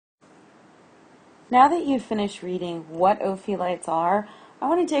Now that you've finished reading what ophiolites are, I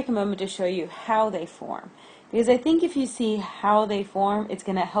want to take a moment to show you how they form. Because I think if you see how they form, it's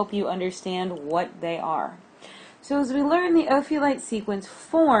going to help you understand what they are. So as we learn, the ophiolite sequence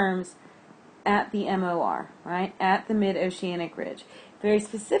forms at the MOR, right, at the mid-oceanic ridge. Very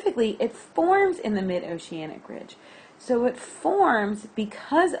specifically, it forms in the mid-oceanic ridge. So it forms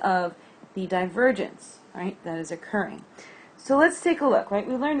because of the divergence, right, that is occurring. So let's take a look, right?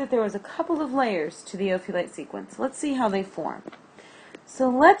 We learned that there was a couple of layers to the ophiolite sequence. Let's see how they form. So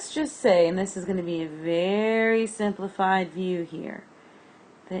let's just say, and this is going to be a very simplified view here,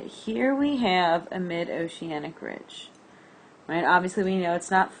 that here we have a mid-oceanic ridge. Right? Obviously we know it's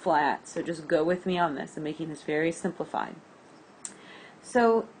not flat, so just go with me on this. I'm making this very simplified.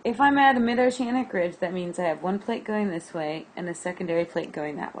 So if I'm at a mid-oceanic ridge, that means I have one plate going this way and a secondary plate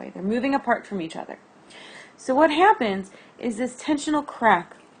going that way. They're moving apart from each other. So what happens is this tensional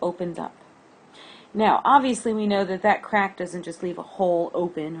crack opens up. Now, obviously we know that that crack doesn't just leave a hole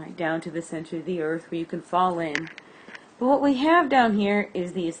open right down to the center of the earth where you can fall in. But what we have down here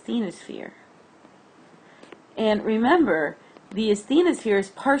is the asthenosphere. And remember, the asthenosphere is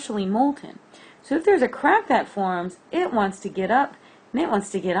partially molten. So if there's a crack that forms, it wants to get up and it wants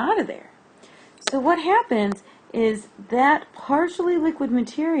to get out of there. So what happens is that partially liquid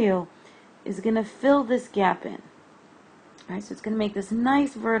material is going to fill this gap in. All right, so it's going to make this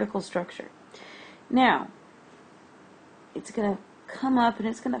nice vertical structure. Now, it's going to come up and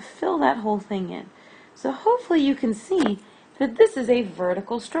it's going to fill that whole thing in. So hopefully you can see that this is a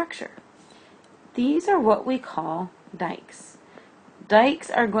vertical structure. These are what we call dikes. Dikes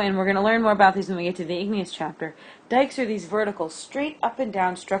are going, we're going to learn more about these when we get to the igneous chapter. Dikes are these vertical, straight up and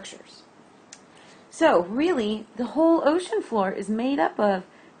down structures. So really, the whole ocean floor is made up of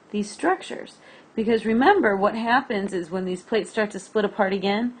these structures. Because remember, what happens is when these plates start to split apart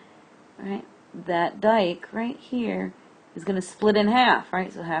again, right, that dike right here is going to split in half,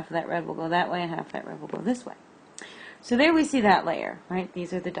 right? So half of that red will go that way and half of that red will go this way. So there we see that layer, right?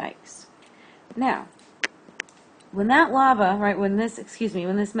 These are the dikes. Now, when that lava, right, when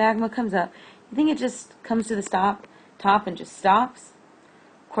this magma comes up, you think it just comes to the top and just stops?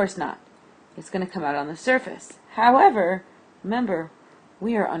 Of course not. It's going to come out on the surface. However, remember,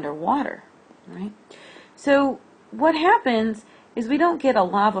 we are underwater, right? So what happens is we don't get a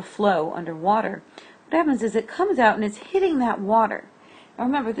lava flow underwater. What happens is it comes out and it's hitting that water. Now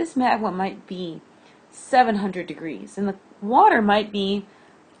remember, this magma might be 700 degrees, and the water might be,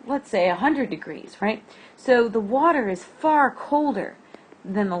 let's say, 100 degrees, right? So the water is far colder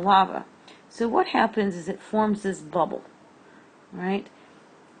than the lava. So what happens is it forms this bubble, right?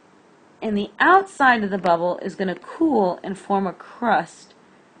 And the outside of the bubble is going to cool and form a crust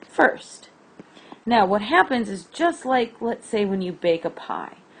first. Now what happens is just like, let's say, when you bake a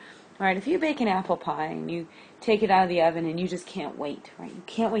pie. All right, if you bake an apple pie and you take it out of the oven and you just can't wait, right? You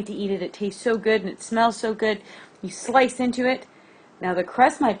can't wait to eat it. It tastes so good and it smells so good. You slice into it. Now the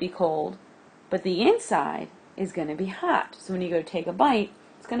crust might be cold, but the inside is going to be hot. So when you go to take a bite,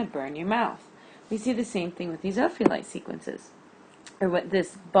 it's going to burn your mouth. We see the same thing with these ophiolite sequences, or what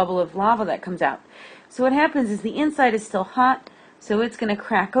this bubble of lava that comes out. So what happens is the inside is still hot, so it's going to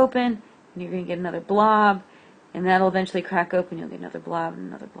crack open, and you're going to get another blob, and that'll eventually crack open, you'll get another blob,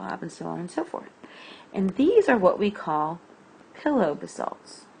 and so on and so forth. And these are what we call pillow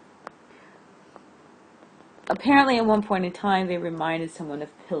basalts. Apparently at one point in time they reminded someone of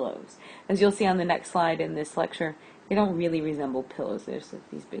pillows. As you'll see on the next slide in this lecture, they don't really resemble pillows, they're just like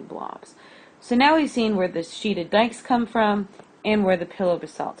these big blobs. So now we've seen where the sheeted dikes come from and where the pillow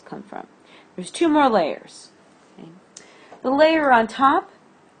basalts come from. There's two more layers. Okay. The layer on top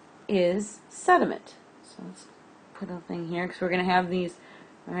is sediment. So let's put a thing here because we're going to have these,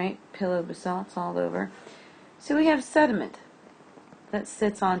 right, pillow basalts all over. So we have sediment that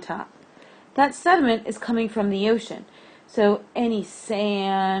sits on top. That sediment is coming from the ocean. So any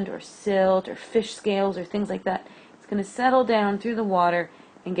sand or silt or fish scales or things like that, it's going to settle down through the water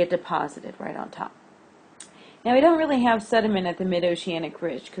and get deposited right on top. Now we don't really have sediment at the mid-oceanic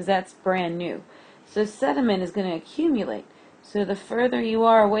ridge because that's brand new. So sediment is going to accumulate. So the further you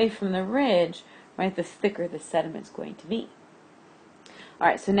are away from the ridge, right, the thicker the sediment is going to be.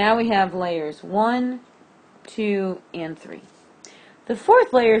 Alright, so now we have layers 1, 2, and 3. The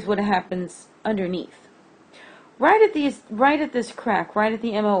fourth layer is what happens underneath. Right at this crack, right at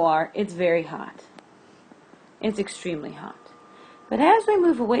the MOR, it's very hot. It's extremely hot. But as we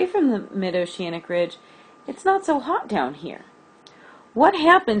move away from the mid-oceanic ridge, it's not so hot down here. What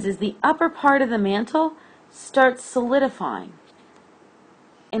happens is the upper part of the mantle starts solidifying,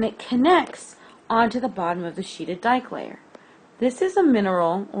 and it connects onto the bottom of the sheeted dike layer. This is a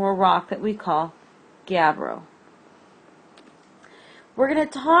mineral or a rock that we call gabbro. We're going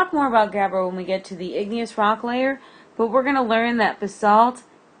to talk more about gabbro when we get to the igneous rock layer, but we're going to learn that basalt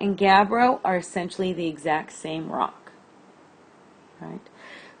and gabbro are essentially the exact same rock. Right?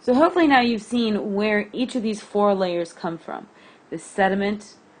 So hopefully now you've seen where each of these 4 layers come from. The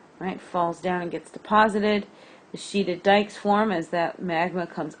sediment, right, falls down and gets deposited. The sheeted dikes form as that magma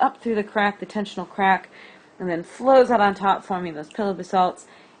comes up through the crack, the tensional crack, and then flows out on top, forming those pillow basalts.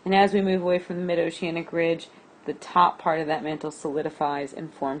 And as we move away from the mid-oceanic ridge, the top part of that mantle solidifies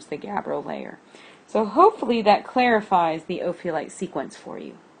and forms the gabbro layer. So hopefully that clarifies the ophiolite sequence for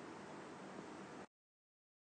you.